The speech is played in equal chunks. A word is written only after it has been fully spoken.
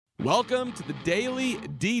Welcome to the Daily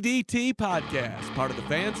DDT Podcast, part of the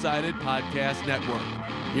Fansided Podcast Network.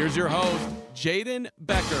 Here's your host, Jaden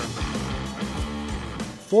Becker.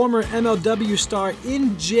 Former MLW star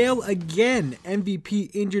in jail again.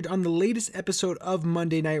 MVP injured on the latest episode of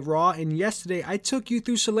Monday Night Raw. And yesterday, I took you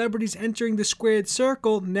through celebrities entering the squared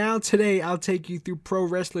circle. Now today, I'll take you through pro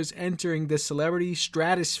wrestlers entering the celebrity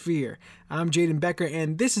stratosphere. I'm Jaden Becker,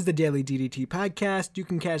 and this is the Daily DDT Podcast. You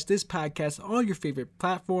can catch this podcast on all your favorite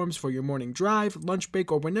platforms for your morning drive, lunch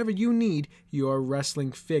break, or whenever you need your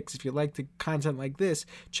wrestling fix. If you like the content like this,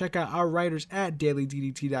 check out our writers at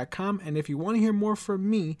dailyddt.com. And if you want to hear more from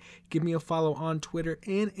me, give me a follow on Twitter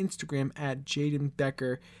and Instagram at Jaden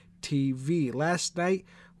Becker TV. Last night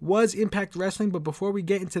was Impact Wrestling, but before we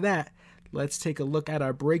get into that, let's take a look at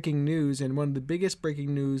our breaking news. And one of the biggest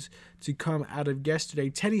breaking news to come out of yesterday,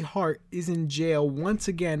 Teddy Hart is in jail once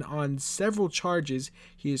again on several charges.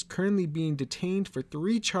 He is currently being detained for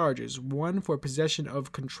 3 charges, one for possession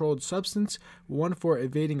of controlled substance, one for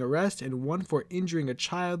evading arrest, and one for injuring a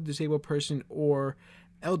child, disabled person, or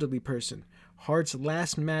elderly person. Hart's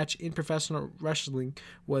last match in professional wrestling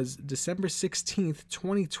was December 16th,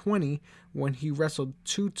 2020, when he wrestled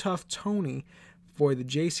Too Tough Tony for the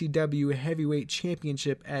JCW Heavyweight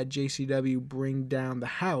Championship at JCW Bring Down the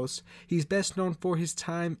House. He's best known for his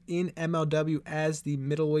time in MLW as the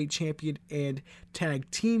middleweight champion and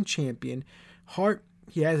tag team champion. Hart,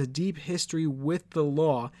 he has a deep history with the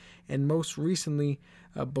law, and most recently,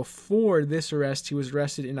 before this arrest, he was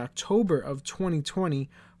arrested in October of 2020.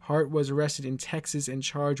 Hart was arrested in Texas and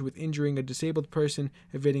charged with injuring a disabled person,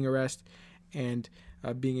 evading arrest, and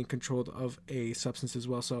being in control of a substance as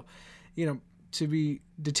well. So, to be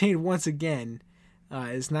detained once again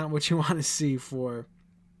is not what you want to see for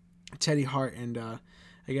Teddy Hart. And I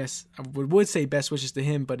guess I would say best wishes to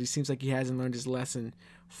him, but it seems like he hasn't learned his lesson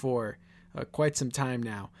for quite some time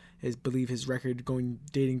now. I believe his record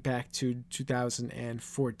dating back to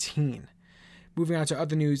 2014. Moving on to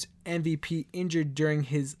other news, MVP injured during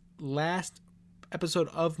his last episode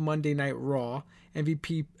of Monday Night Raw.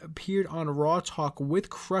 MVP appeared on Raw Talk with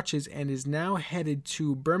crutches and is now headed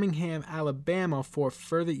to Birmingham, Alabama for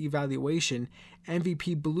further evaluation.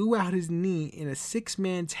 MVP blew out his knee in a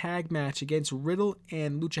 6-man tag match against Riddle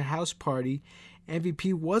and Lucha House Party.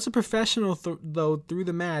 MVP was a professional though through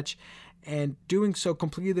the match, and doing so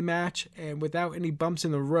completed the match and without any bumps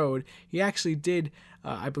in the road. He actually did,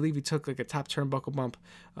 I believe he took like a top turnbuckle bump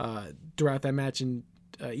throughout that match, and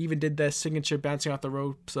even did that signature bouncing off the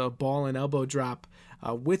ropes ball and elbow drop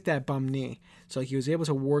with that bum knee. So he was able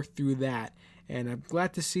to work through that. And I'm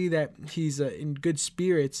glad to see that he's in good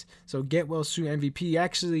spirits. So get well soon, MVP.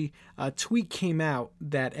 Actually, a tweet came out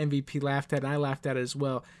that MVP laughed at, and I laughed at it as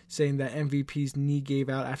well, saying that MVP's knee gave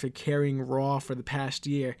out after carrying Raw for the past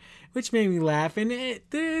year, which made me laugh. And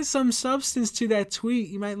there is some substance to that tweet.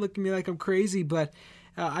 You might look at me like I'm crazy, but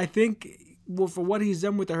I think, well, for what he's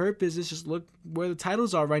done with the Hurt Business, just look where the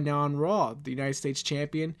titles are right now on Raw. The United States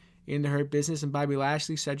Champion in the Hurt Business, and Bobby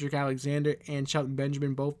Lashley, Cedric Alexander, and Shelton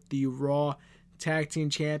Benjamin, both the Raw Tag Team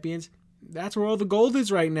Champions. That's where all the gold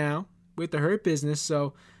is right now with the Hurt Business.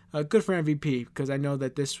 So good for MVP, because I know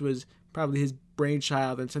that this was probably his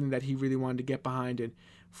brainchild and something that he really wanted to get behind. And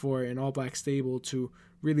for an all-black stable to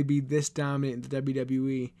really be this dominant in the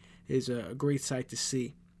WWE is a great sight to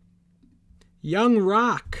see. Young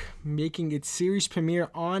Rock making its series premiere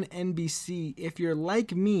on NBC. If you're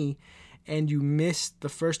like me and you missed the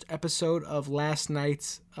first episode of last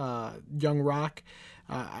night's Young Rock,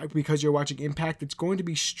 because you're watching Impact, it's going to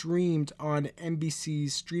be streamed on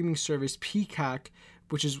NBC's streaming service Peacock,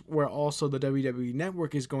 which is where also the WWE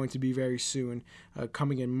Network is going to be very soon,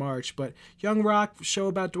 coming in March. But Young Rock, show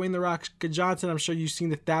about Dwayne "The Rock" Johnson. I'm sure you've seen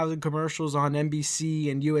the 1,000 commercials on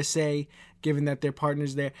NBC and USA, given that they're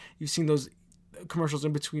partners there. You've seen those commercials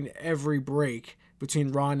in between every break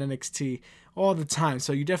between Raw and NXT all the time,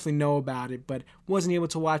 so you definitely know about it, but wasn't able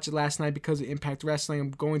to watch it last night because of Impact Wrestling.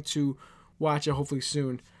 I'm going to watch it hopefully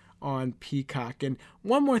soon on Peacock. And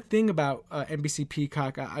one more thing about NBC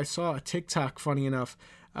Peacock, I saw a TikTok, funny enough,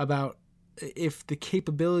 about if the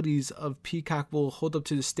capabilities of Peacock will hold up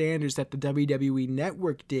to the standards that the WWE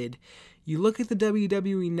Network did. You look at the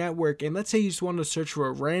WWE Network, and let's say you just wanted to search for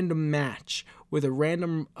a random match with a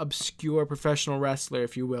random obscure professional wrestler,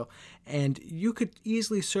 if you will, and you could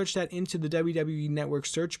easily search that into the WWE Network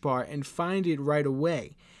search bar and find it right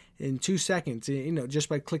away in 2 seconds, just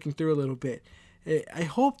by clicking through a little bit. I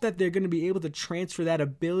hope that they're going to be able to transfer that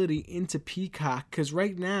ability into Peacock, because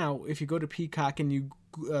right now, if you go to Peacock and you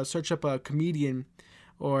search up a comedian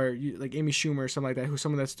or like Amy Schumer or something like that, who's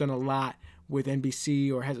someone that's done a lot with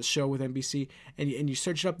NBC or has a show with NBC, and you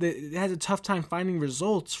search it up, it has a tough time finding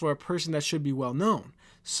results for a person that should be well known.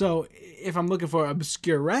 So if I'm looking for an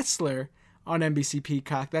obscure wrestler on NBC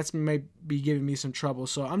Peacock, that's might be giving me some trouble.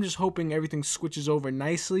 So I'm just hoping everything switches over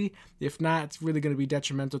nicely. If not, it's really going to be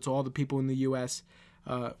detrimental to all the people in the U.S.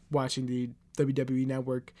 Watching the WWE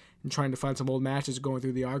Network and trying to find some old matches going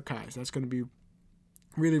through the archives. That's going to be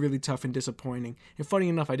really, really tough and disappointing. And funny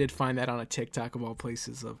enough, I did find that on a TikTok of all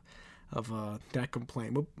places of that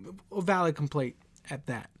complaint. A valid complaint at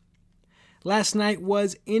that. Last night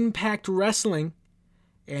was Impact Wrestling,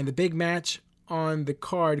 and the big match on the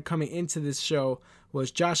card coming into this show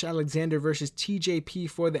was Josh Alexander versus TJP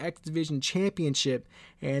for the X Division Championship.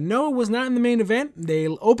 And no, it was not in the main event. They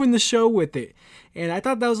opened the show with it. And I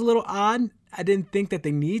thought that was a little odd. I didn't think that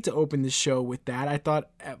they need to open the show with that. I thought,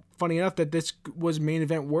 funny enough, that this was main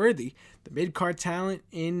event worthy. The mid-card talent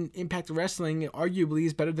in Impact Wrestling arguably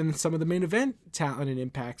is better than some of the main event talent in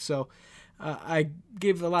Impact. So I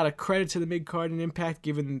give a lot of credit to the mid-card in Impact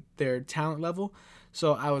given their talent level.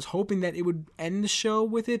 So I was hoping that it would end the show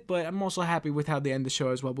with it, but I'm also happy with how they end the show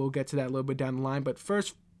as well. We'll get to that a little bit down the line. But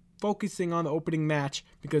first, focusing on the opening match,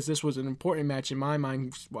 because this was an important match in my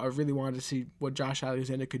mind. I really wanted to see what Josh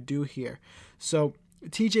Alexander could do here. So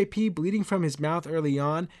TJP bleeding from his mouth early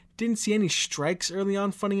on. Didn't see any strikes early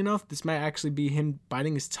on, funny enough. This might actually be him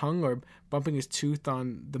biting his tongue or bumping his tooth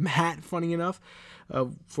on the mat, funny enough,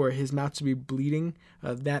 for his mouth to be bleeding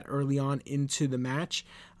that early on into the match.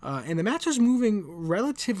 And the match was moving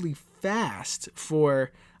relatively fast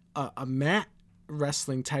for a mat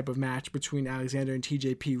wrestling type of match between Alexander and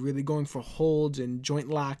TJP, really going for holds and joint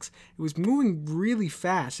locks. It was moving really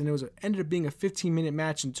fast, and it ended up being a 15-minute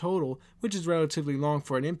match in total, which is relatively long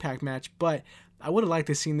for an Impact match, but I would have liked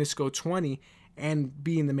to have seen this go 20 and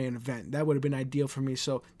be in the main event. That would have been ideal for me.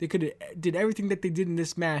 So they could have did everything that they did in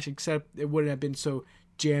this match, except it wouldn't have been so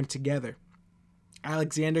jammed together.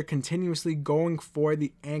 Alexander continuously going for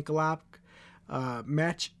the ankle lock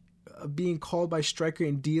match, being called by Stryker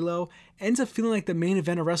and D'Lo, ends up feeling like the main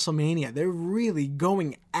event of WrestleMania. They're really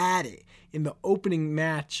going at it in the opening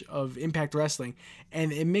match of Impact Wrestling,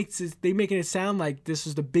 and they making it sound like this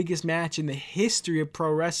was the biggest match in the history of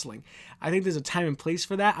pro wrestling. I think there's a time and place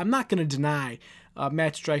for that. I'm not going to deny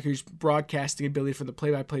Matt Stryker's broadcasting ability for the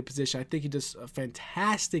play-by-play position. I think he does a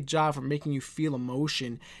fantastic job for making you feel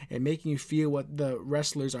emotion and making you feel what the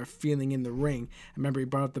wrestlers are feeling in the ring. I remember he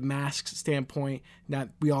brought up the mask standpoint. Now,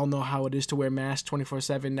 we all know how it is to wear masks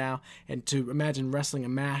 24/7 now, and to imagine wrestling a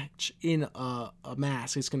match in a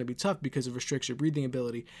mask, it's going to be tough because it restricts your breathing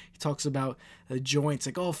ability. He talks about the joints,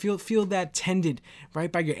 like, oh, feel that tendon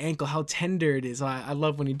right by your ankle, how tender it is. I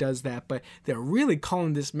love when he does that, but they're really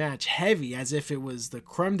calling this match heavy, as if it was the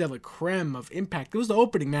creme de la creme of Impact. It was the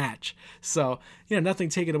opening match, so nothing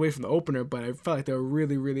taken away from the opener, but I felt like they were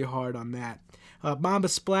really, really hard on that. Mamba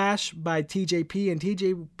Splash by TJP, and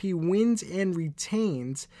TJP wins and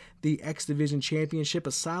retains the X Division Championship.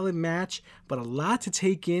 A solid match, but a lot to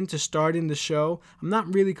take in to start in the show. I'm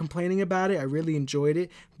not really complaining about it. I really enjoyed it,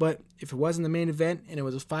 but if it wasn't the main event and it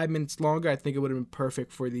was 5 minutes longer, I think it would have been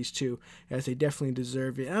perfect for these two, as they definitely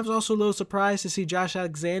deserve it. And I was also a little surprised to see Josh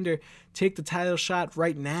Alexander take the title shot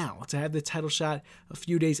right now, to have the title shot a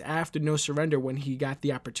few days after No Surrender, when he got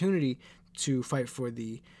the opportunity to fight for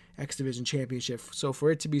the X Division Championship. So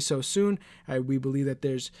for it to be so soon, we believe that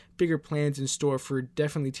there's bigger plans in store for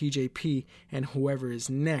definitely TJP and whoever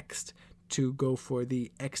is next to go for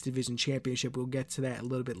the X Division Championship. We'll get to that a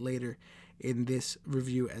little bit later in this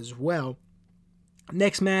review as well.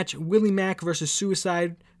 Next match, Willie Mack versus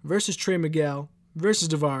Suicide versus Trey Miguel versus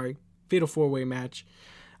Daivari. Fatal 4-way match.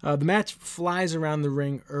 The match flies around the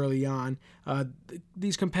ring early on.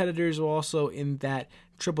 These competitors are also in that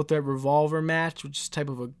triple threat revolver match, which is type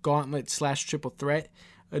of a gauntlet / triple threat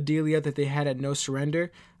dealia that they had at No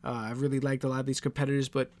Surrender. I really liked a lot of these competitors,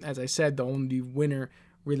 but as I said, the only winner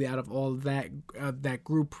really out of all of that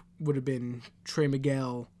group would have been Trey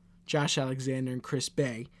Miguel, Josh Alexander, and Chris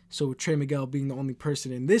Bay. So with Trey Miguel being the only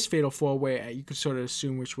person in this Fatal 4-way, you could sort of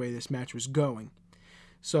assume which way this match was going.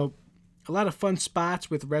 So a lot of fun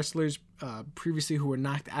spots with wrestlers previously who were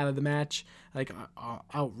knocked out of the match, like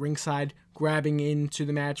out ringside, grabbing into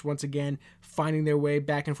the match once again, finding their way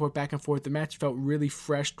back and forth. The match felt really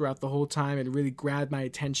fresh throughout the whole time and really grabbed my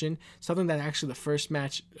attention. Something that actually the first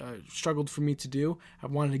match struggled for me to do. I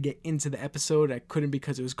wanted to get into the episode. I couldn't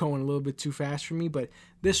because it was going a little bit too fast for me, but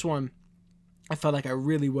this one, I felt like I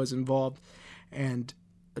really was involved. And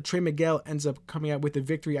Trey Miguel ends up coming out with the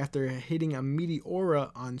victory after hitting a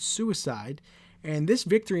Meteora on Suicide. And this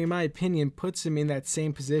victory, in my opinion, puts him in that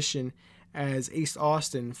same position as Ace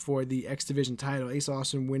Austin for the X Division title. Ace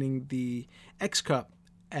Austin winning the X Cup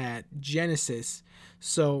at Genesis.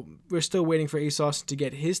 So we're still waiting for Ace Austin to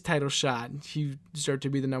get his title shot. He deserved to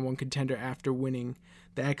be the number one contender after winning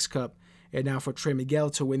the X Cup. And now for Trey Miguel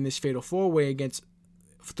to win this Fatal 4-Way against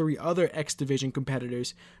 3 other X Division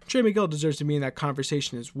competitors, Trey Miguel deserves to be in that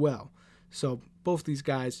conversation as well. So both these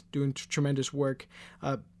guys doing tremendous work.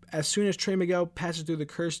 As soon as Trey Miguel passes through the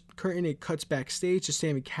curtain, it cuts backstage to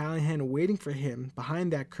Sami Callihan waiting for him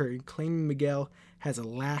behind that curtain, claiming Miguel has a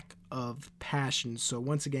lack of passion. So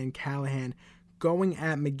once again, Callihan going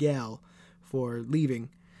at Miguel for leaving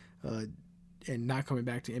and not coming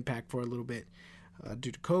back to Impact for a little bit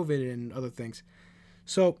due to COVID and other things.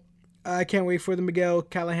 So I can't wait for the Miguel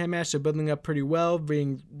Callihan match. They're building up pretty well,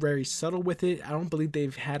 being very subtle with it. I don't believe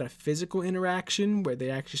they've had a physical interaction where they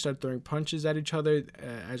actually started throwing punches at each other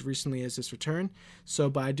as recently as this return.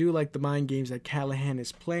 But I do like the mind games that Callihan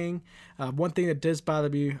is playing. One thing that does bother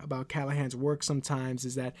me about Callahan's work sometimes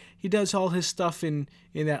is that he does all his stuff in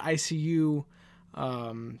that ICU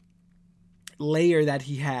layer that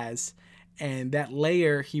he has, and that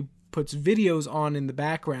layer he puts videos on in the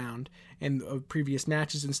background and of previous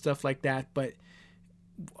matches and stuff like that. But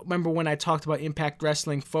remember when I talked about Impact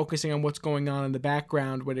Wrestling focusing on what's going on in the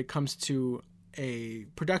background when it comes to a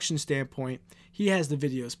production standpoint, he has the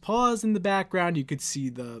videos paused in the background. You could see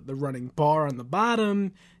the running bar on the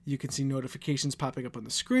bottom. You can see notifications popping up on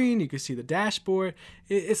the screen. You can see the dashboard.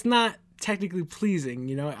 It's not technically pleasing.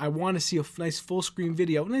 You know, I want to see a nice full screen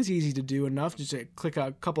video, and it's easy to do enough. Just to click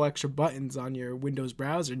a couple extra buttons on your Windows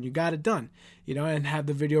browser and you got it done, you know, and have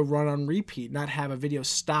the video run on repeat, not have a video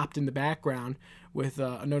stopped in the background with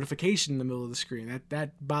a notification in the middle of the screen.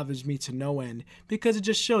 That bothers me to no end, because it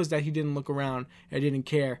just shows that he didn't look around and didn't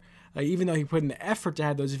care. Even though he put in the effort to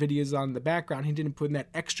have those videos on in the background, he didn't put in that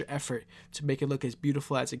extra effort to make it look as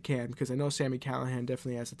beautiful as it can, because I know Sami Callihan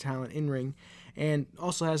definitely has the talent in ring and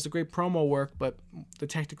also has the great promo work, but the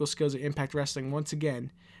technical skills of Impact Wrestling, once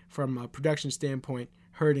again, from a production standpoint,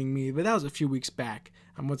 hurting me. But that was a few weeks back.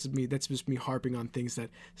 That's just me harping on things that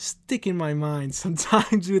stick in my mind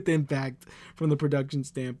sometimes with Impact from the production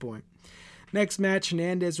standpoint. Next match,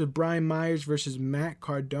 Hernandez with Brian Myers versus Matt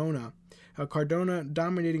Cardona. Cardona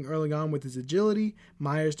dominating early on with his agility.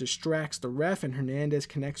 Myers distracts the ref, and Hernandez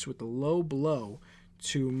connects with the low blow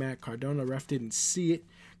to Matt Cardona. Ref didn't see it.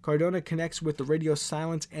 Cardona connects with the radio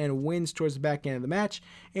silence and wins towards the back end of the match.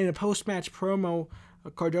 In a post-match promo,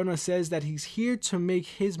 Cardona says that he's here to make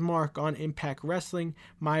his mark on Impact Wrestling.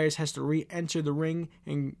 Myers has to re-enter the ring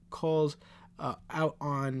and calls out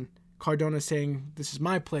on Cardona, saying, "This is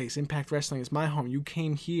my place. Impact Wrestling is my home. You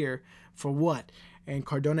came here for what?" And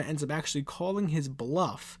Cardona ends up actually calling his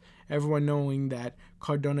bluff. Everyone knowing that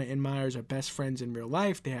Cardona and Myers are best friends in real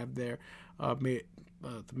life. They have their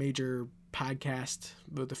the major podcast,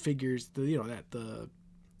 the figures, the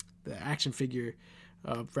action figure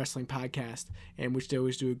wrestling podcast, and which they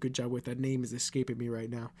always do a good job with. That name is escaping me right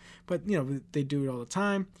now, but they do it all the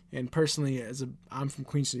time. And personally, I'm from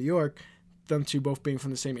Queens, New York, them two both being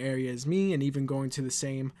from the same area as me, and even going to the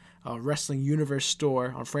same Wrestling Universe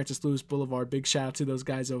store on Francis Lewis Boulevard. Big shout out to those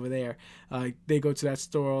guys over there. They go to that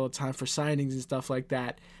store all the time for signings and stuff like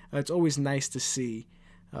that. It's always nice to see,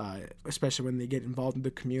 especially when they get involved in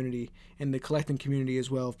the community and the collecting community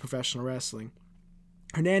as well of professional wrestling.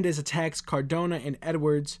 Hernandez attacks Cardona, and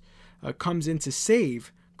Edwards comes in to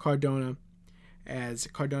save Cardona as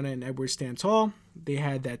Cardona and Edwards stand tall. They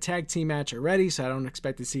had that tag team match already, so I don't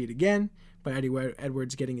expect to see it again. But anyway,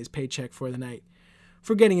 Edwards getting his paycheck for the night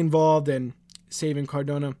for getting involved and saving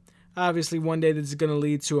Cardona. Obviously, one day this is going to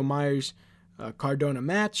lead to a Myers-Cardona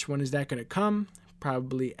match. When is that going to come?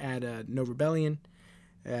 Probably at No Rebellion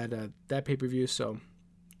at that pay-per-view. So,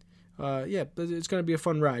 it's going to be a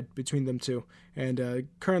fun ride between them two. And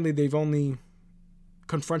currently, they've only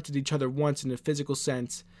confronted each other once in a physical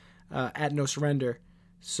sense at No Surrender.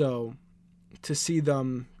 So, to see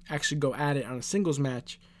them actually go at it on a singles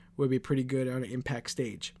match would be pretty good on an Impact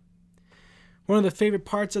stage. One of the favorite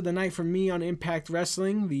parts of the night for me on Impact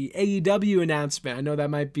Wrestling, the AEW announcement. I know that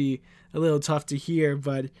might be a little tough to hear,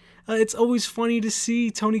 but it's always funny to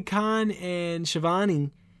see Tony Khan and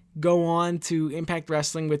Shivani go on to Impact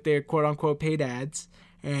Wrestling with their quote-unquote paid ads.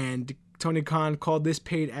 And Tony Khan called this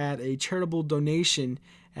paid ad a charitable donation,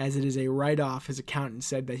 as it is a write-off. His accountant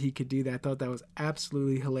said that he could do that. I thought that was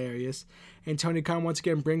absolutely hilarious. And Tony Khan once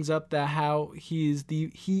again brings up how he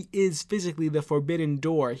is physically the forbidden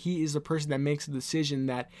door. He is the person that makes the decision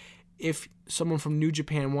that if someone from New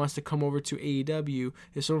Japan wants to come over to AEW,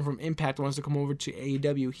 if someone from Impact wants to come over to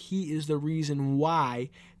AEW, he is the reason why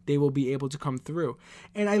they will be able to come through.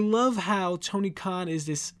 And I love how Tony Khan is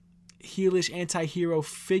this heelish anti-hero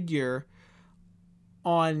figure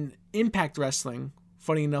on Impact Wrestling,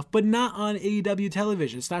 funny enough, but not on AEW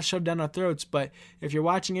television. It's not shoved down our throats, but if you're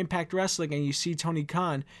watching Impact Wrestling and you see Tony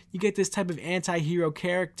Khan, you get this type of anti-hero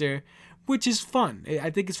character, which is fun. I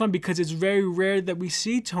think it's fun because it's very rare that we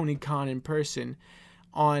see Tony Khan in person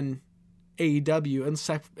on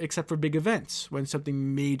AEW, except for big events, when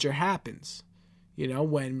something major happens. You know,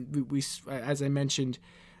 when we as I mentioned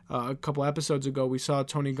a couple episodes ago, we saw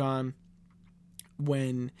Tony Khan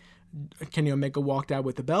when Kenny Omega walked out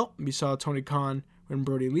with the belt. We saw Tony Khan when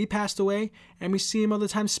Brody Lee passed away, and we see him all the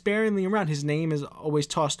time sparingly around. His name is always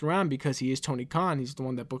tossed around because he is Tony Khan. He's the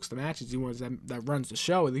one that books the matches. He's the one that runs the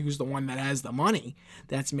show. He's the one that has the money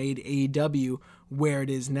that's made AEW where it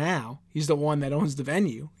is now. He's the one that owns the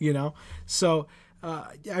venue, you know? So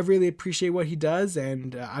I really appreciate what he does,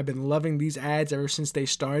 and I've been loving these ads ever since they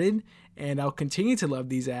started, and I'll continue to love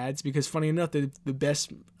these ads because, funny enough, they're the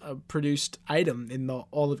best produced item in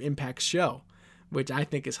all of Impact's show, which I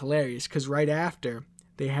think is hilarious because right after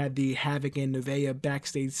they had the Havoc and Nevaeh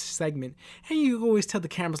backstage segment, and you always tell the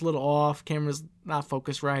camera's a little off, camera's not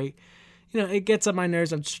focused right. You know, it gets on my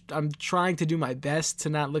nerves. I'm trying to do my best to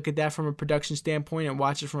not look at that from a production standpoint and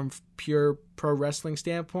watch it from a pure pro wrestling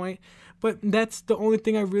standpoint. But that's the only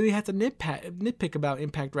thing I really had to nitpick about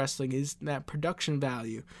Impact Wrestling is that production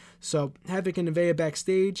value. So Havoc and Nevaeh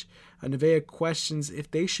backstage. Nevaeh questions if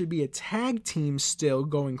they should be a tag team still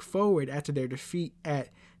going forward after their defeat at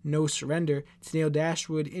No Surrender. Tenille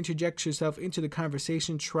Dashwood interjects herself into the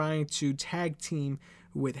conversation, trying to tag team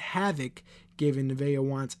with Havoc, given Nevaeh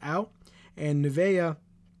wants out. And Nevaeh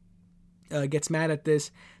gets mad at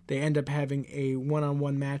this. They end up having a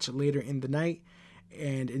one-on-one match later in the night.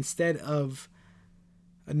 And instead of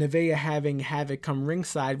Nevaeh having Havoc come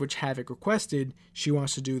ringside, which Havoc requested, she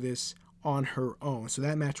wants to do this on her own. So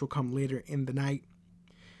that match will come later in the night.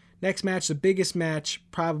 Next match, the biggest match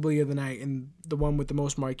probably of the night, and the one with the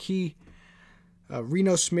most marquee,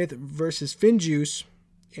 Reno Smith versus FinJuice.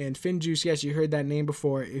 And FinJuice, yes, you heard that name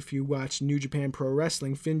before if you watch New Japan Pro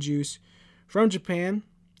Wrestling. FinJuice from Japan,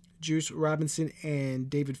 Juice Robinson and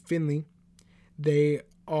David Finlay. They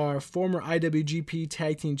are former IWGP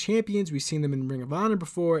Tag Team Champions. We've seen them in Ring of Honor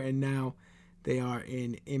before, and now they are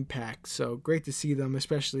in Impact. So great to see them,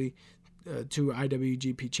 especially two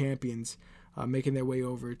IWGP champions making their way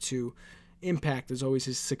over to Impact. There's always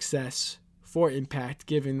a success for Impact,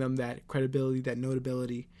 giving them that credibility, that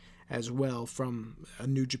notability as well from a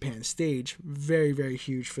New Japan stage. Very, very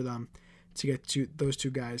huge for them to get to those two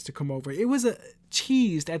guys to come over. It was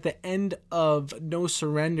teased at the end of No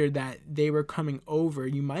Surrender that they were coming over.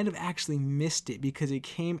 You might have actually missed it because it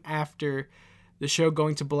came after the show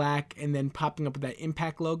going to black and then popping up with that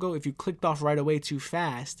Impact logo. If you clicked off right away too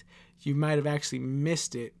fast, you might have actually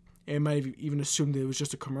missed it. And might have even assumed that it was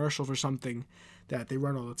just a commercial for something that they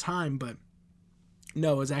run all the time. But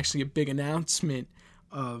no, it was actually a big announcement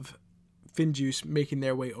of FinJuice making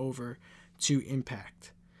their way over to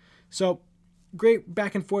Impact. So, great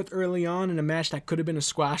back and forth early on in a match that could have been a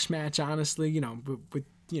squash match, honestly. You know, with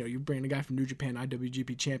you bring a guy from New Japan,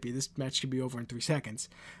 IWGP champion, this match could be over in 3 seconds.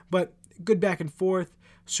 But good back and forth,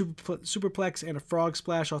 superplex and a frog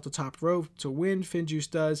splash off the top rope to win, FinJuice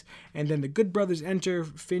does. And then the Good Brothers enter.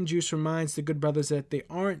 FinJuice reminds the Good Brothers that they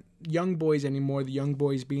aren't young boys anymore, the young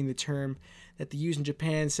boys being the term that they use in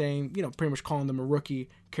Japan, saying, pretty much calling them a rookie,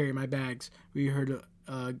 carry my bags. We heard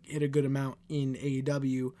hit a good amount in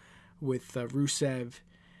AEW with Rusev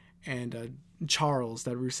and Charles,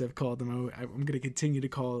 that Rusev called them. I'm going to continue to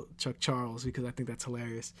call Chuck Charles because I think that's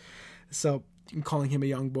hilarious. So I'm calling him a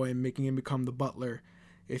young boy and making him become the butler,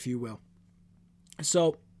 if you will.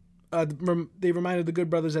 So they reminded the Good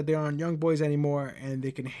Brothers that they aren't young boys anymore, and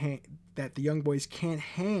they can that the young boys can't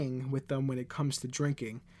hang with them when it comes to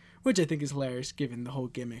drinking, which I think is hilarious given the whole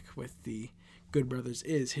gimmick with the Good Brothers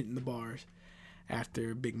is hitting the bars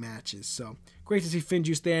after big matches. So great to see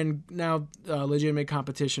FinJuice there, and now legitimate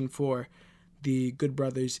competition for the Good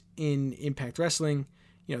Brothers in Impact Wrestling.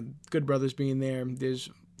 Good Brothers being there, there's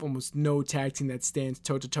almost no tag team that stands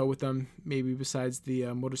toe-to-toe with them, maybe besides the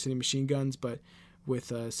Motor City Machine Guns, but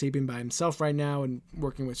with Sabin by himself right now and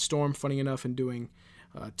working with Storm, funny enough, and doing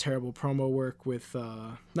terrible promo work with,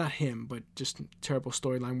 not him, but just terrible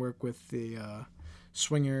storyline work with the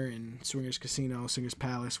Swinger and Swinger's Casino, Swinger's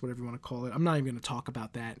Palace, whatever you want to call it. I'm not even going to talk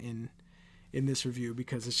about that in this review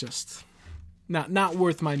because it's just not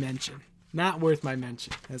worth my mention. Not worth my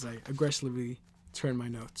mention as I aggressively turn my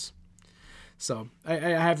notes. So I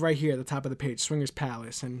have right here at the top of the page, Swinger's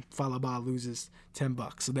Palace, and Falaba loses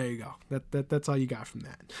 $10. So there you go. That's all you got from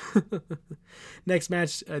that. Next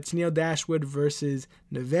match, Tenille Dashwood versus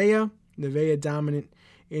Nevaeh. Nevaeh dominant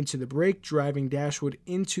into the break, driving Dashwood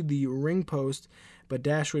into the ring post, but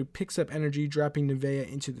Dashwood picks up energy, dropping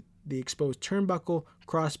Nevaeh into the exposed turnbuckle,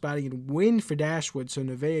 crossbody, and win for Dashwood, so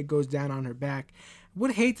Nevaeh goes down on her back.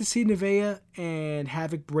 Would hate to see Nevaeh and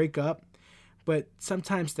Havoc break up, but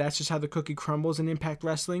sometimes that's just how the cookie crumbles in Impact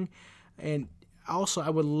Wrestling. And also, I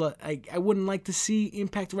wouldn't like to see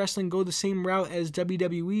Impact Wrestling go the same route as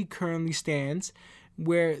WWE currently stands,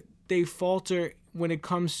 where they falter when it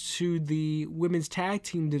comes to the women's tag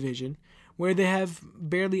team division, where they have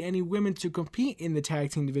barely any women to compete in the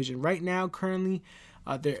tag team division. Right now, currently,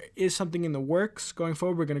 there is something in the works. Going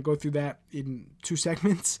forward, we're going to go through that in 2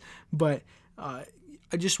 segments, but I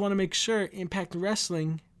just want to make sure Impact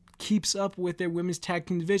Wrestling keeps up with their women's tag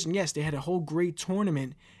team division. Yes, they had a whole great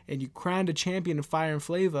tournament, and you crowned a champion of Fire and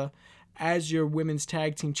Flavor as your women's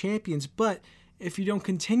tag team champions, but if you don't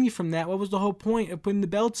continue from that, what was the whole point of putting the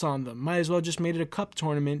belts on them? Might as well just made it a cup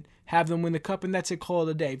tournament, have them win the cup, and that's it, call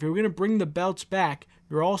it a day. If you're going to bring the belts back,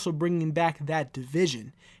 you're also bringing back that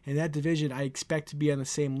division, and that division I expect to be on the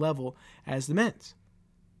same level as the men's.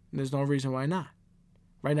 And there's no reason why not.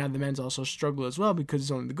 Right now, the men's also struggle as well because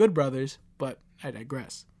it's only the Good Brothers, but I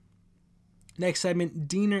digress. Next segment,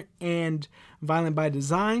 Deaner and Violent by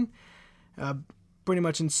Design. Pretty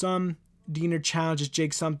much in sum, Deaner challenges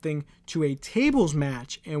Jake Something to a tables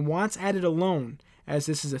match and wants at it alone, as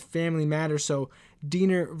this is a family matter. So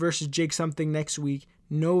Deaner versus Jake Something next week.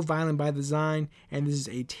 No Violent by Design, and this is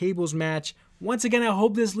a tables match. Once again, I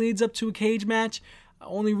hope this leads up to a cage match.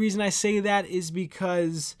 Only reason I say that is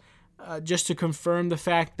because just to confirm the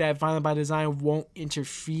fact that Violent by Design won't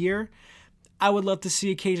interfere. I would love to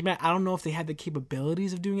see a cage match. I don't know if they have the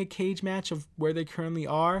capabilities of doing a cage match of where they currently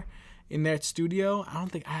are in that studio.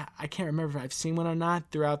 I can't remember if I've seen one or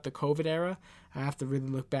not throughout the COVID era. I have to really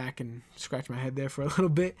look back and scratch my head there for a little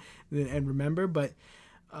bit and remember. But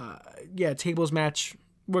yeah, tables match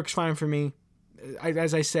works fine for me.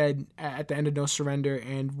 As I said at the end of No Surrender,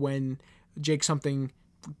 and when Jake Something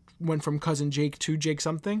went from Cousin Jake to Jake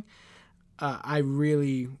Something, I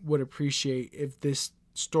really would appreciate if this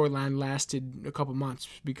storyline lasted a couple months,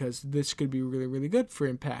 because this could be really, really good for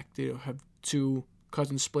Impact. Have 2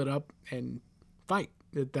 cousins split up and fight.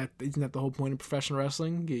 That isn't that the whole point of professional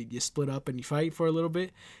wrestling? You split up and you fight for a little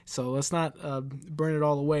bit. So let's not burn it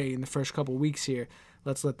all away in the first couple weeks here.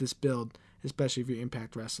 Let's let this build, especially if you're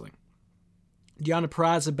Impact Wrestling. Deonna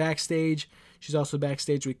Purrazzo backstage. She's also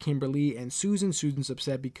backstage with Kimberly and Susan. Susan's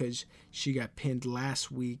upset because she got pinned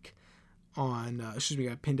last week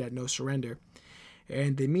got pinned at No Surrender.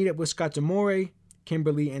 And they meet up with Scott D'Amore,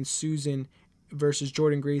 Kimberly and Susan versus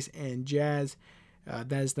Jordynne Grace and Jazz.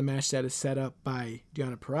 That is the match that is set up by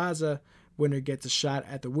Deonna Purrazzo. Winner gets a shot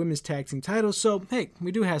at the women's tag team titles. So, hey,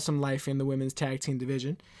 we do have some life in the women's tag team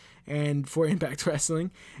division and for Impact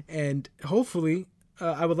Wrestling. And hopefully,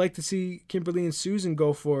 I would like to see Kimberly and Susan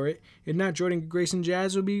go for it. If not, Jordynne Grace and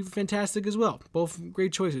Jazz would be fantastic as well. Both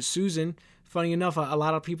great choices. Susan, funny enough, a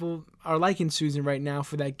lot of people are liking Susan right now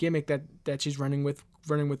for that gimmick that she's running with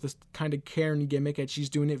this kind of Karen gimmick, and she's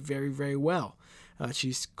doing it very, very well.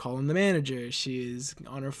 She's calling the manager. She is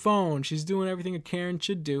on her phone. She's doing everything a Karen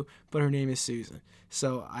should do, but her name is Susan.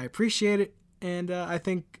 So I appreciate it, and I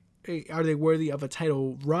think, are they worthy of a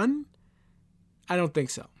title run? I don't think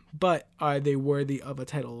so. But are they worthy of a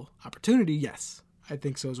title opportunity? Yes, I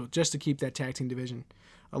think so as well, just to keep that tag team division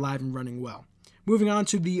alive and running well. Moving on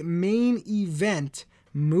to the main event,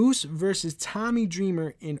 Moose versus Tommy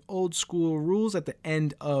Dreamer in Old School Rules at the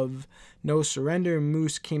end of No Surrender.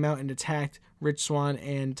 Moose came out and attacked Rich Swann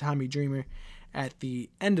and Tommy Dreamer at the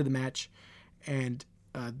end of the match, and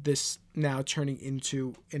this now turning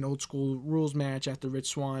into an Old School Rules match after Rich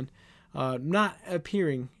Swann not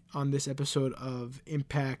appearing on this episode of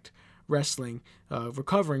Impact Wrestling,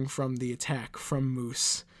 recovering from the attack from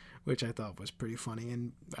Moose, which I thought was pretty funny.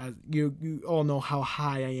 And you all know how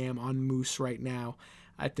high I am on Moose right now.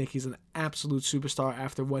 I think he's an absolute superstar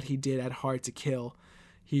after what he did at Hard to Kill.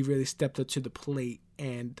 He really stepped up to the plate,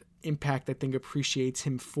 and Impact, I think, appreciates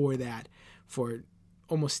him for that, for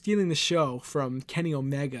almost stealing the show from Kenny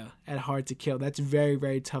Omega at Hard to Kill. That's very,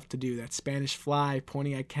 very tough to do. That Spanish Fly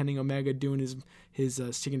pointing at Kenny Omega doing his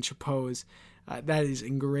signature pose. That is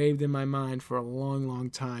engraved in my mind for a long,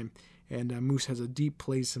 long time. And Moose has a deep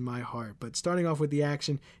place in my heart. But starting off with the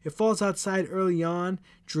action, it falls outside early on.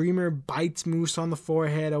 Dreamer bites Moose on the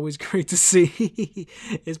forehead. Always great to see,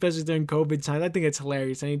 especially during COVID times. I think it's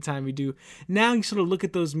hilarious anytime we do. Now you sort of look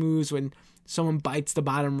at those moves when someone bites the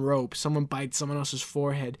bottom rope, someone bites someone else's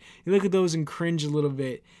forehead. You look at those and cringe a little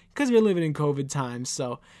bit because we're living in COVID times.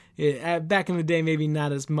 So back in the day, maybe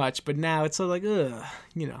not as much. But now it's sort of like,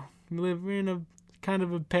 we're in a kind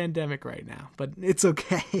of a pandemic right now, but it's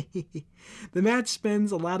okay. The match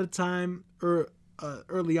spends a lot of time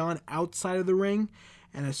early on outside of the ring,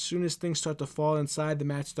 and as soon as things start to fall inside, the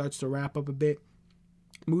match starts to wrap up a bit.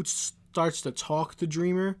 Moose starts to talk to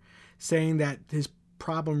Dreamer, saying that his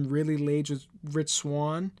problem really lays with Rich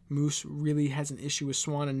Swann. Moose really has an issue with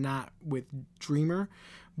Swann and not with Dreamer,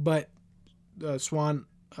 but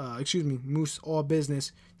Moose all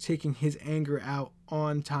business, taking his anger out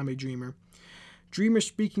on Tommy Dreamer. Dreamer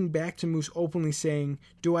speaking back to Moose openly saying,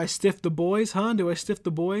 "Do I stiff the boys, huh? Do I stiff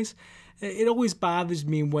the boys?" It always bothers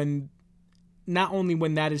me when, not only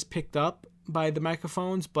when that is picked up by the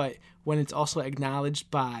microphones, but when it's also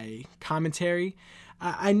acknowledged by commentary.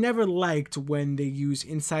 I never liked when they use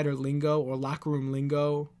insider lingo or locker room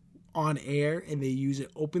lingo on air and they use it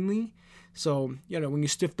openly. So, when you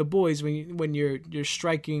stiff the boys, when you're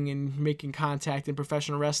striking and making contact in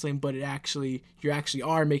professional wrestling, but you actually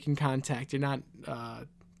are making contact. You're not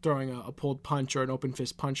throwing a pulled punch or an open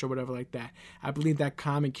fist punch or whatever like that. I believe that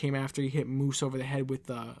comment came after he hit Moose over the head with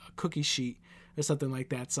a cookie sheet or something like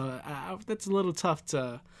that. So that's a little tough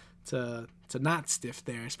to not stiff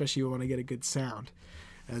there, especially if you want to get a good sound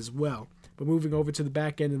as well. But moving over to the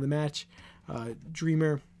back end of the match,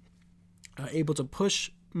 Dreamer able to push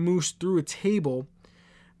Moose through a table,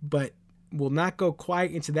 but will not go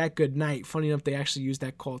quite into that good night. Funny enough, they actually used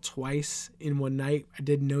that call twice in one night. I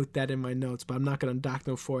did note that in my notes, but I'm not going to dock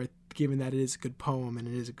no for it, given that it is a good poem and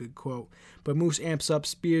it is a good quote. But Moose amps up,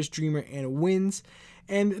 spears Dreamer, and wins.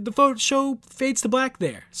 And the show fades to black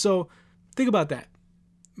there. So think about that.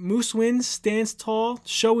 Moose wins, stands tall,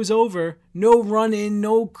 show is over. No run in,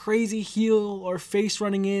 no crazy heel or face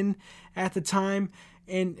running in at the time.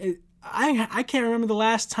 And I can't remember the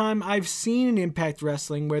last time I've seen in Impact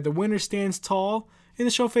Wrestling where the winner stands tall and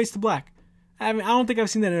the show fades to black. I don't think I've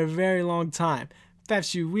seen that in a very long time. The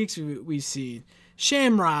past few weeks we've seen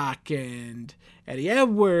Shamrock and Eddie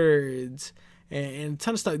Edwards and a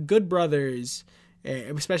ton of stuff. Good Brothers,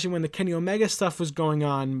 especially when the Kenny Omega stuff was going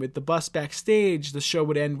on with the bus backstage. The show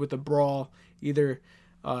would end with a brawl, either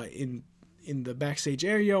in the backstage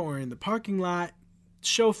area or in the parking lot.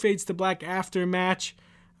 Show fades to black after a match.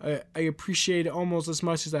 I appreciate it almost as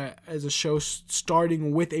much as a show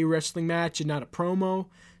starting with a wrestling match and not a promo.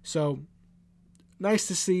 So, nice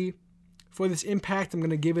to see. For this Impact, I'm going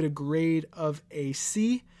to give it a grade of a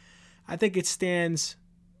C. I think it stands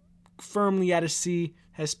firmly at a C,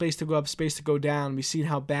 has space to go up, space to go down. We've seen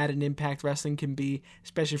how bad an Impact Wrestling can be,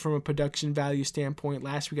 especially from a production value standpoint.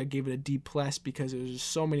 Last week I gave it a D+ because there was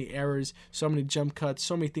just so many errors, so many jump cuts,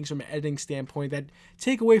 so many things from an editing standpoint that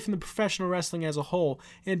take away from the professional wrestling as a whole,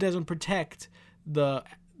 and it doesn't protect the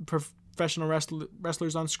professional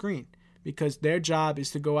wrestlers on screen, because their job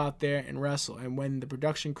is to go out there and wrestle. And when the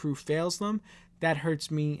production crew fails them, that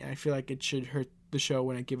hurts me. I feel like it should hurt the show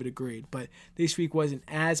when I give it a grade. But this week wasn't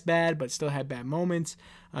as bad, but still had bad moments.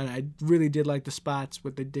 And I really did like the spots,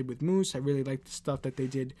 what they did with Moose. I really liked the stuff that they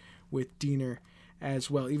did with Diener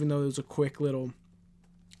as well, even though there was a quick little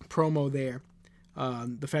promo there.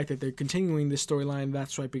 The fact that they're continuing this storyline,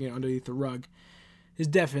 that's swiping it underneath the rug, is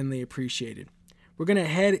definitely appreciated. We're going to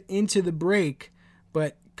head into the break,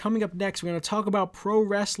 but coming up next, we're going to talk about pro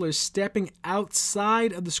wrestlers stepping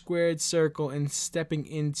outside of the squared circle and stepping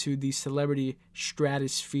into the celebrity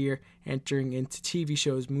stratosphere, entering into TV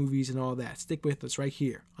shows, movies, and all that. Stick with us right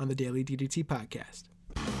here on the Daily DDT Podcast.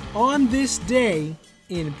 On this day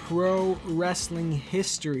in pro wrestling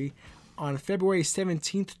history, on February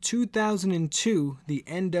 17th, 2002, the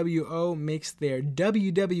NWO makes their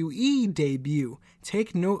WWE debut.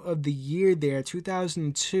 Take note of the year there,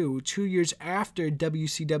 2002, 2 years after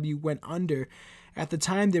WCW went under. At the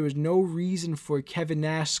time, there was no reason for Kevin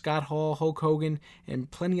Nash, Scott Hall, Hulk Hogan,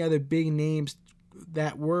 and plenty other big names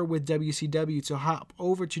that were with WCW to hop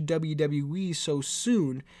over to WWE so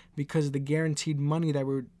soon because of the guaranteed money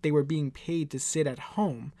that they were being paid to sit at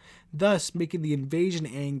home, thus making the invasion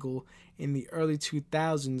angle in the early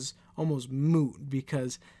 2000s almost moot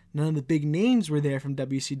because none of the big names were there from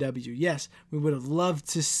WCW. Yes, we would have loved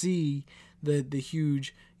to see the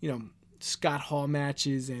huge, Scott Hall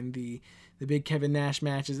matches and the big Kevin Nash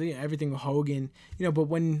matches, everything with Hogan, but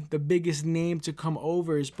when the biggest name to come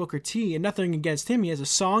over is Booker T, and nothing against him, he has a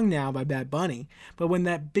song now by Bad Bunny, but when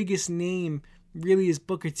that biggest name really is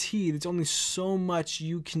Booker T, there's only so much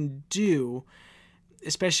you can do,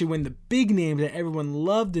 especially when the big name that everyone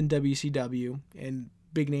loved in WCW, and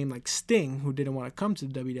big name like Sting, who didn't want to come to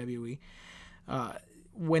the WWE,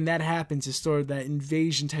 when that happens, it's sort of that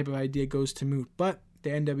invasion type of idea goes to moot. But the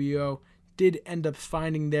NWO did end up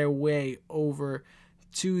finding their way over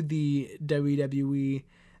to the WWE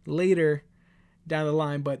later down the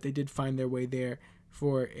line, but they did find their way there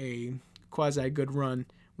for a quasi good run.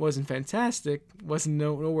 Wasn't fantastic, wasn't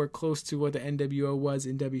nowhere close to what the NWO was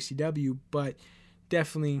in WCW, but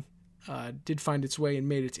definitely did find its way and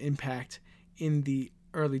made its impact in the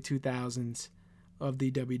early 2000s of the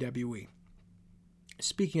WWE.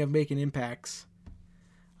 Speaking of making impacts,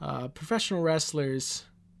 professional wrestlers,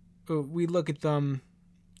 we look at them,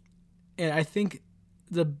 and I think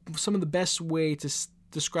some of the best way to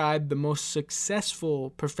describe the most successful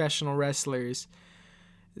professional wrestlers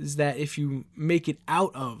is that if you make it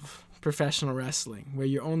out of professional wrestling, where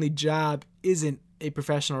your only job isn't a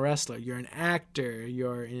professional wrestler, you're an actor,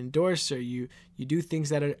 you're an endorser, you do things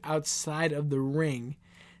that are outside of the ring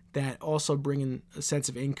that also bring in a sense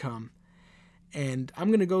of income. And I'm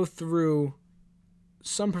going to go through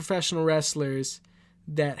some professional wrestlers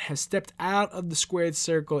that have stepped out of the squared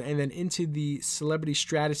circle and then into the celebrity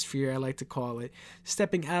stratosphere, I like to call it,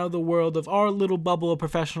 stepping out of the world of our little bubble of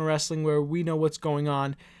professional wrestling where we know what's going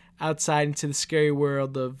on, outside into the scary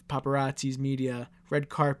world of paparazzis, media, red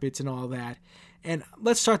carpets, and all that. And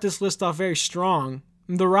let's start this list off very strong.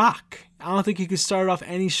 The Rock. I don't think you could start off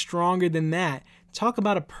any stronger than that. Talk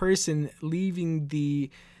about a person leaving the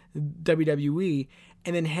WWE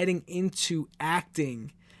and then heading into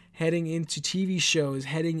acting, heading into TV shows,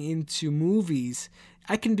 heading into movies.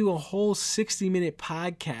 I can do a whole 60-minute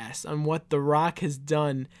podcast on what The Rock has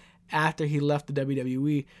done after he left the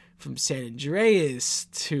WWE, from San Andreas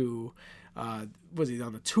to, was he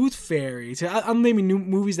on the Tooth Fairy? I'm naming new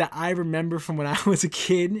movies that I remember from when I was a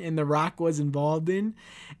kid and The Rock was involved in.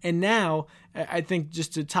 And now, I think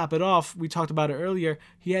just to top it off, we talked about it earlier,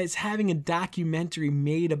 he is having a documentary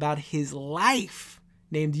made about his life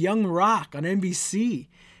named Young Rock on NBC.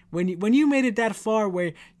 When you made it that far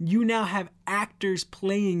where you now have actors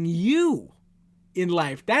playing you in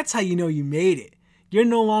life, that's how you know you made it. You're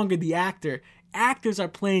no longer the actor. Actors are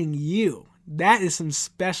playing you. That is some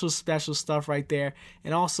special stuff right there.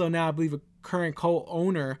 And also now I believe a current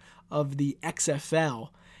co-owner of the XFL.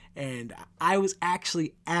 And I was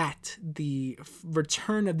actually at the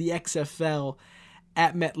return of the XFL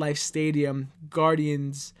at MetLife Stadium,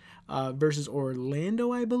 Guardians versus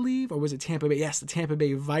Orlando, I believe, or was it Tampa Bay? Yes, the Tampa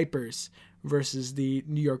Bay Vipers versus the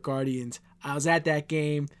New York Guardians. I was at that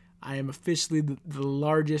game. I am officially the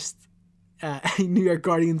largest New York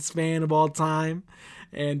Guardians fan of all time,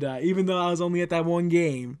 and even though I was only at that one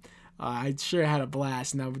game, I sure had a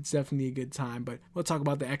blast, and that was definitely a good time. But we'll talk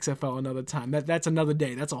about the XFL another time. That's another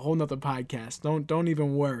day. That's a whole nother podcast. Don't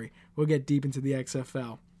even worry. We'll get deep into the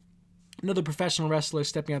XFL. Another professional wrestler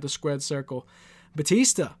stepping out the squared circle,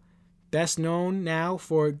 Batista. Best known now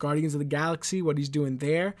for Guardians of the Galaxy, what he's doing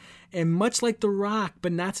there. And much like The Rock,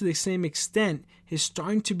 but not to the same extent, he's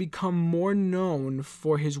starting to become more known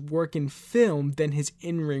for his work in film than his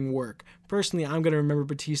in-ring work. Personally, I'm going to remember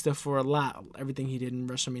Batista for a lot. Everything he did in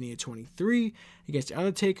WrestleMania 23 against The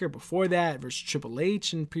Undertaker, before that, versus Triple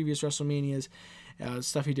H in previous WrestleManias.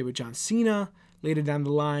 Stuff he did with John Cena later down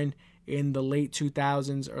the line in the late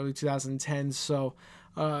 2000s, early 2010s. So,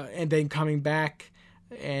 and then coming back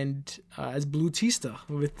and as Blue-Tista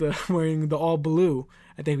with wearing the all blue.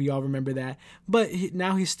 I think we all remember that. But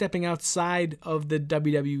now he's stepping outside of the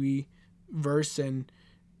WWE verse and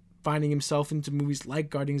finding himself into movies like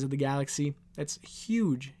Guardians of the Galaxy. That's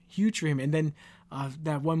huge for him. And then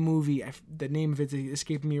that one movie, the name of it is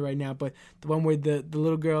escaping me right now, but the one where the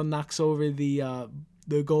little girl knocks over the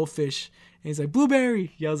goldfish and he's like,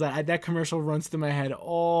 "Blueberry!" yells out. That commercial runs through my head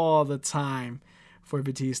all the time for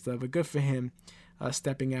Batista, but good for him.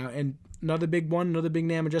 Stepping out. And another big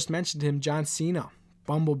name, I just mentioned him, John Cena,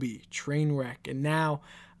 Bumblebee, Trainwreck. And now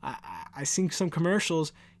I see some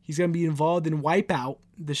commercials. He's going to be involved in Wipeout,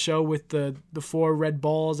 the show with the 4 red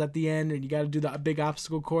balls at the end, and you got to do the big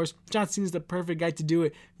obstacle course. John Cena's the perfect guy to do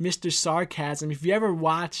it. Mr. Sarcasm. If you ever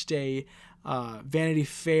watched a Vanity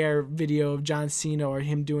Fair video of John Cena or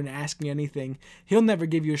him doing Ask Me Anything, he'll never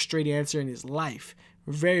give you a straight answer in his life.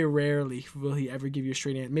 Very rarely will he ever give you a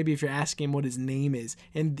straight answer. Maybe if you're asking him what his name is.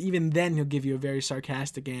 And even then, he'll give you a very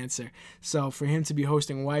sarcastic answer. So for him to be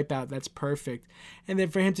hosting Wipeout, that's perfect. And then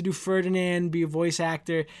for him to do Ferdinand, be a voice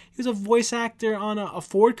actor. He was a voice actor on a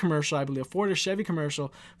Ford commercial, I believe. A Ford or Chevy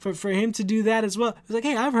commercial. For him to do that as well. It was like,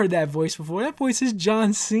 hey, I've heard that voice before. That voice is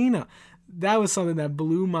John Cena. That was something that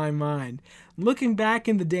blew my mind. Looking back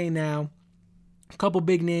in the day now, a couple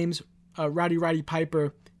big names. Roddy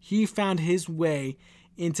Piper. He found his way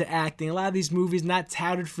into acting. A lot of these movies not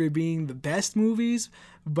touted for being the best movies,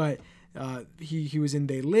 but he was in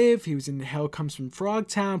They Live, he was in Hell Comes from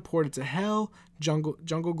Frogtown, Portal to Hell,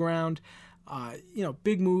 Jungle Ground,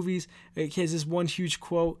 big movies. He has this one huge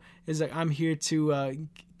quote, is like, "I'm here to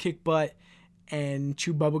kick butt and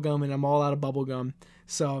chew bubblegum, and I'm all out of bubblegum.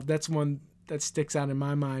 So that's one that sticks out in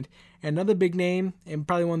my mind. And another big name, and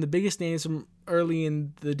probably one of the biggest names from early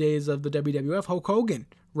in the days of the WWF, Hulk Hogan,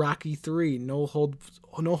 Rocky III, no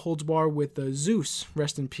holds bar with Zeus,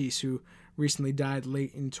 rest in peace, who recently died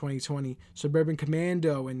late in 2020. Suburban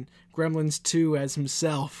Commando and Gremlins 2 as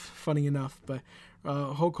himself, funny enough. But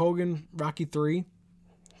Hulk Hogan, Rocky III,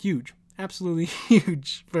 huge. Absolutely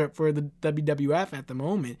huge for the WWF at the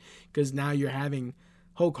moment, because now you're having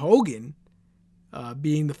Hulk Hogan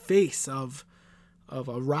being the face of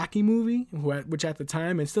a Rocky movie, which at the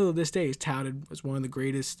time and still to this day is touted as one of the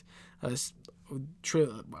greatest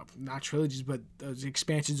not trilogies, but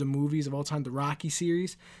expansions of movies of all time, the Rocky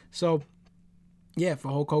series. So yeah, for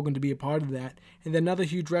Hulk Hogan to be a part of that. And then another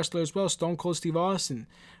huge wrestler as well, Stone Cold Steve Austin,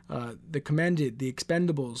 The Commended, The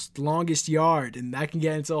Expendables, The Longest Yard, and I can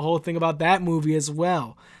get into a whole thing about that movie as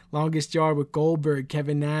well. Longest Yard with Goldberg,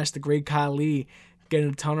 Kevin Nash, The Great Khali, getting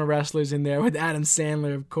a ton of wrestlers in there with Adam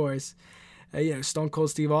Sandler, of course. Stone Cold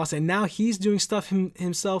Steve Austin. And now he's doing stuff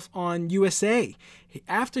himself on USA.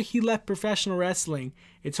 After he left professional wrestling,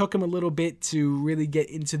 it took him a little bit to really get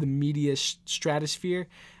into the media stratosphere.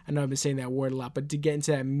 I know I've been saying that word a lot, but to get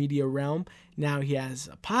into that media realm, now he has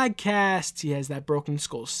a podcast. He has that Broken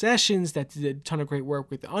Skull Sessions that did a ton of great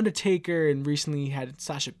work with The Undertaker, and recently he had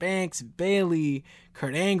Sasha Banks, Bayley,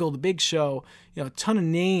 Kurt Angle, The Big Show, a ton of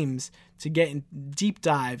names to get in deep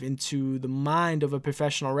dive into the mind of a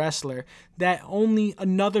professional wrestler that only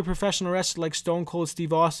another professional wrestler like Stone Cold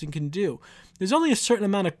Steve Austin can do. There's only a certain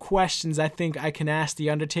amount of questions I think I can ask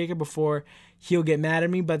The Undertaker before he'll get mad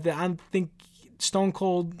at me, but I think Stone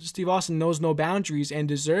Cold Steve Austin knows no boundaries and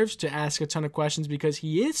deserves to ask a ton of questions because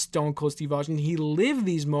he is Stone Cold Steve Austin. He lived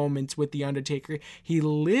these moments with The Undertaker. He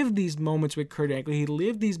lived these moments with Kurt Angle. He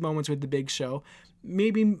lived these moments with The Big Show.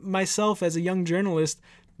 Maybe myself as a young journalist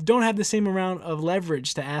don't have the same amount of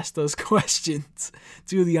leverage to ask those questions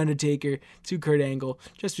to The Undertaker, to Kurt Angle,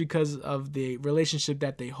 just because of the relationship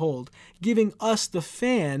that they hold, giving us, the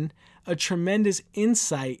fan, a tremendous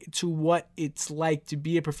insight to what it's like to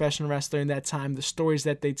be a professional wrestler in that time, the stories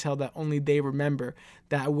that they tell that only they remember,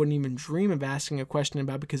 that I wouldn't even dream of asking a question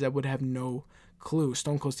about because I would have no clue.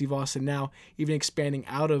 Stone Cold Steve Austin now, even expanding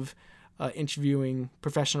out of interviewing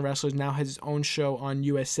professional wrestlers, now has his own show on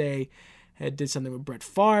USA. Did something with Brett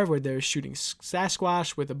Favre where they were shooting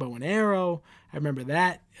Sasquatch with a bow and arrow. I remember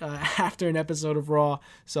that after an episode of Raw.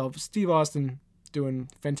 So Steve Austin doing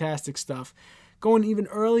fantastic stuff. Going even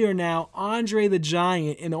earlier now, Andre the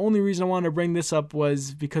Giant, and the only reason I wanted to bring this up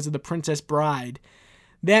was because of The Princess Bride.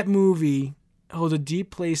 That movie holds a deep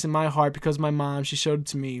place in my heart because my mom, she showed it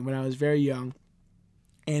to me when I was very young.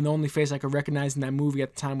 And the only face I could recognize in that movie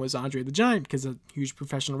at the time was Andre the Giant because I'm a huge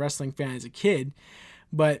professional wrestling fan as a kid.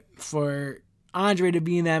 But for Andre to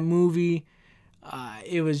be in that movie,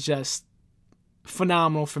 it was just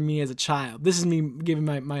phenomenal for me as a child. This is me giving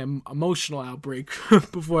my emotional outbreak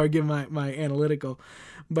before I give my analytical.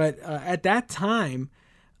 But at that time,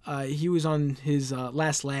 he was on his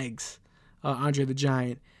last legs, Andre the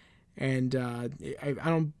Giant. And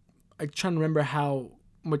I'm trying to remember how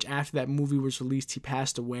much after that movie was released he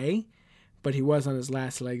passed away, but he was on his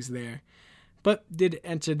last legs there. But did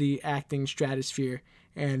enter the acting stratosphere.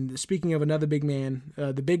 And speaking of another big man,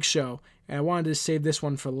 The Big Show, and I wanted to save this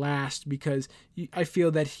one for last because I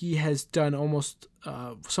feel that he has done almost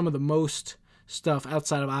some of the most stuff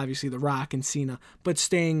outside of obviously The Rock and Cena, but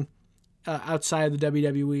staying outside of the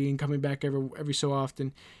WWE and coming back every so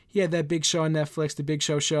often. He had that Big Show on Netflix, The Big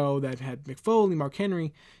Show that had Mick Foley, Mark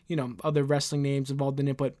Henry, other wrestling names involved in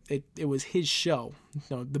it, but it was his show.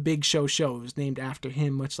 The Big Show it was named after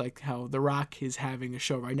him, much like how The Rock is having a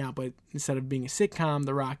show right now, but instead of being a sitcom,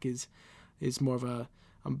 The Rock is more of a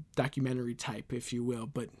documentary type, if you will,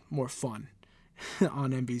 but more fun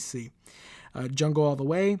on NBC. Jungle All the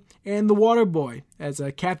Way, and The Waterboy as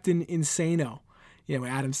Captain Insano.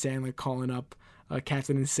 Adam Sandler calling up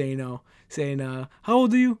Captain Insano, saying, how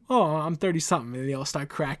old are you? Oh, I'm 30-something. And they all start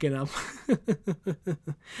cracking up.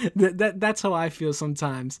 That's how I feel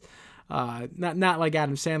sometimes. Not like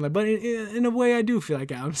Adam Sandler, but in a way I do feel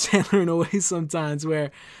like Adam Sandler in a way sometimes,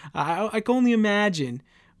 where I can only imagine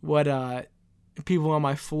what people on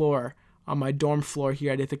my dorm floor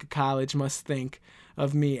here at Ithaca College must think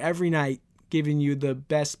of me every night, giving you the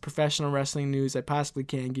best professional wrestling news I possibly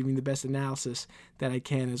can, giving you the best analysis that I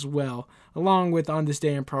can as well, along with On This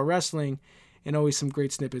Day in Pro Wrestling, and always some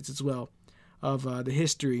great snippets as well of the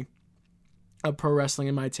history of pro wrestling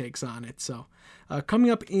and my takes on it. So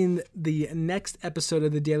coming up in the next episode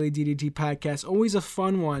of the Daily DDT podcast, always a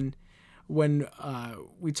fun one when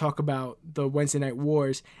we talk about the Wednesday Night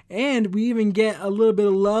Wars. And we even get a little bit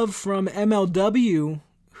of love from MLW,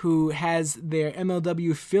 who has their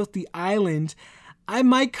MLW Filthy Island. I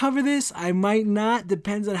might cover this, I might not,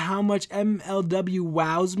 depends on how much MLW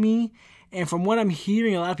wows me. And from what I'm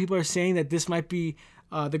hearing, a lot of people are saying that this might be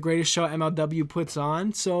the greatest show MLW puts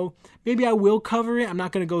on. So maybe I will cover it. I'm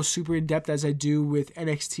not going to go super in depth as I do with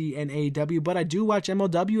NXT and AEW, but I do watch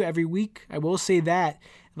MLW every week. I will say that.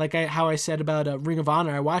 Like how I said about Ring of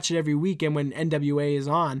Honor, I watch it every week, and when NWA is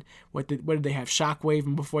on, what did they have? Shockwave,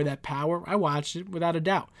 and before that Power. I watched it without a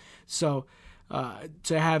doubt. So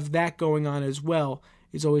to have that going on as well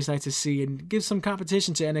is always nice to see, and give some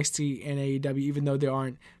competition to NXT and AEW, even though they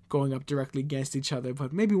aren't going up directly against each other.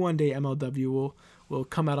 But maybe one day MLW will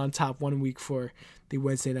come out on top one week for the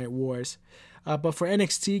Wednesday Night Wars. But for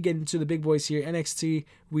NXT, getting to the big boys here, NXT,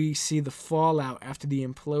 we see the fallout after the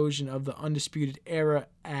implosion of the Undisputed Era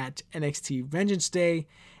at NXT Vengeance Day.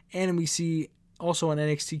 And we see also on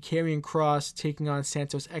NXT, Karrion Kross taking on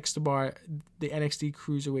Santos Escobar, the NXT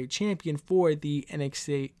Cruiserweight Champion, for the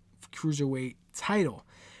NXT Cruiserweight title.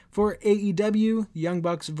 For AEW, Young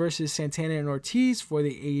Bucks versus Santana and Ortiz for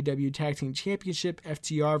the AEW Tag Team Championship.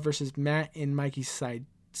 FTR versus Matt and Mikey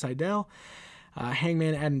Sydal.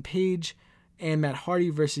 Hangman Adam Page and Matt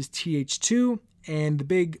Hardy versus TH2. And the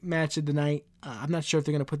big match of the night, I'm not sure if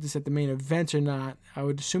they're going to put this at the main event or not. I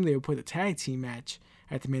would assume they would put the tag team match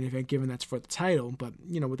at the main event, given that's for the title. But,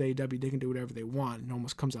 with AEW, they can do whatever they want. It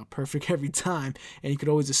almost comes out perfect every time. And you could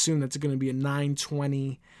always assume that's going to be a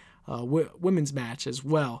 9:20 women's match as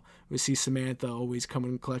well. We see Samantha always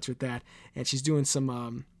coming in clutch with that. And she's doing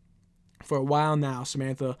some... for a while now,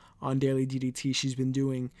 Samantha on Daily DDT, she's been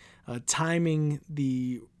doing timing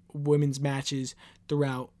the women's matches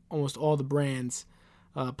throughout almost all the brands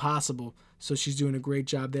possible. So she's doing a great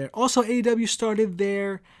job there. Also, AEW started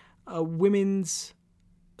their women's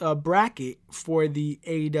bracket for the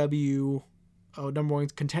AEW number one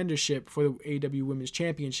contendership for the AEW Women's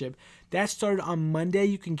Championship. That started on Monday.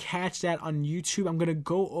 You can catch that on YouTube. I'm going to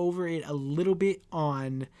go over it a little bit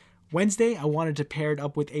on Wednesday. I wanted to pair it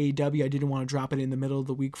up with AEW. I didn't want to drop it in the middle of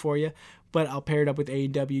the week for you, but I'll pair it up with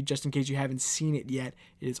AEW just in case you haven't seen it yet.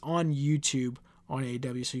 It is on YouTube on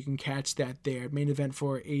AEW, so you can catch that there. Main event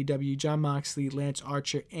for AEW, Jon Moxley, Lance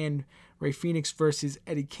Archer, and Rey Fenix versus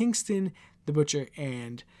Eddie Kingston, The Butcher,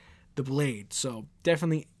 and The Blade. So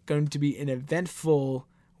definitely going to be an eventful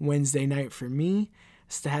Wednesday night for me.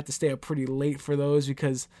 I had to stay up pretty late for those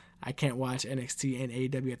because I can't watch NXT and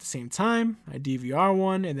AEW at the same time. I DVR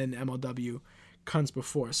one, and then MLW comes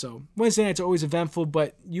before. So Wednesday nights are always eventful,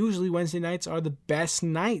 but usually Wednesday nights are the best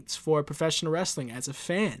nights for professional wrestling. As a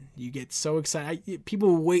fan, you get so excited.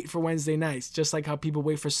 People wait for Wednesday nights, just like how people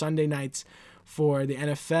wait for Sunday nights for the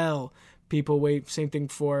NFL. People wait, same thing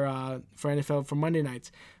for NFL for Monday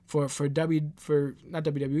nights. For not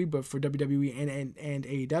WWE, but for WWE and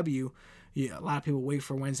AEW. Yeah, a lot of people wait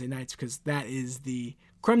for Wednesday nights because that is the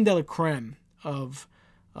creme de la creme of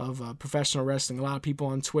professional wrestling. A lot of people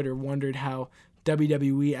on Twitter wondered how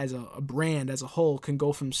WWE as a brand as a whole can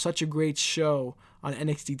go from such a great show on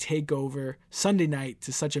NXT TakeOver Sunday night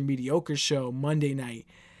to such a mediocre show Monday night.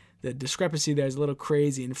 The discrepancy there is a little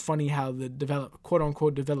crazy and funny how the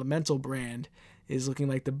quote-unquote developmental brand is looking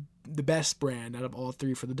like the best brand out of all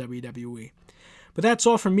three for the WWE. But that's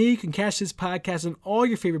all from me. You can catch this podcast on all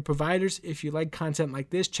your favorite providers. If you like content like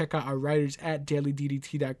this, check out our writers at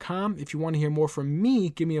dailyddt.com. If you want to hear more from me,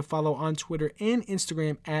 give me a follow on Twitter and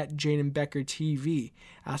Instagram at Jaden Becker TV.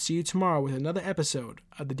 I'll see you tomorrow with another episode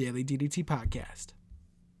of the Daily DDT Podcast.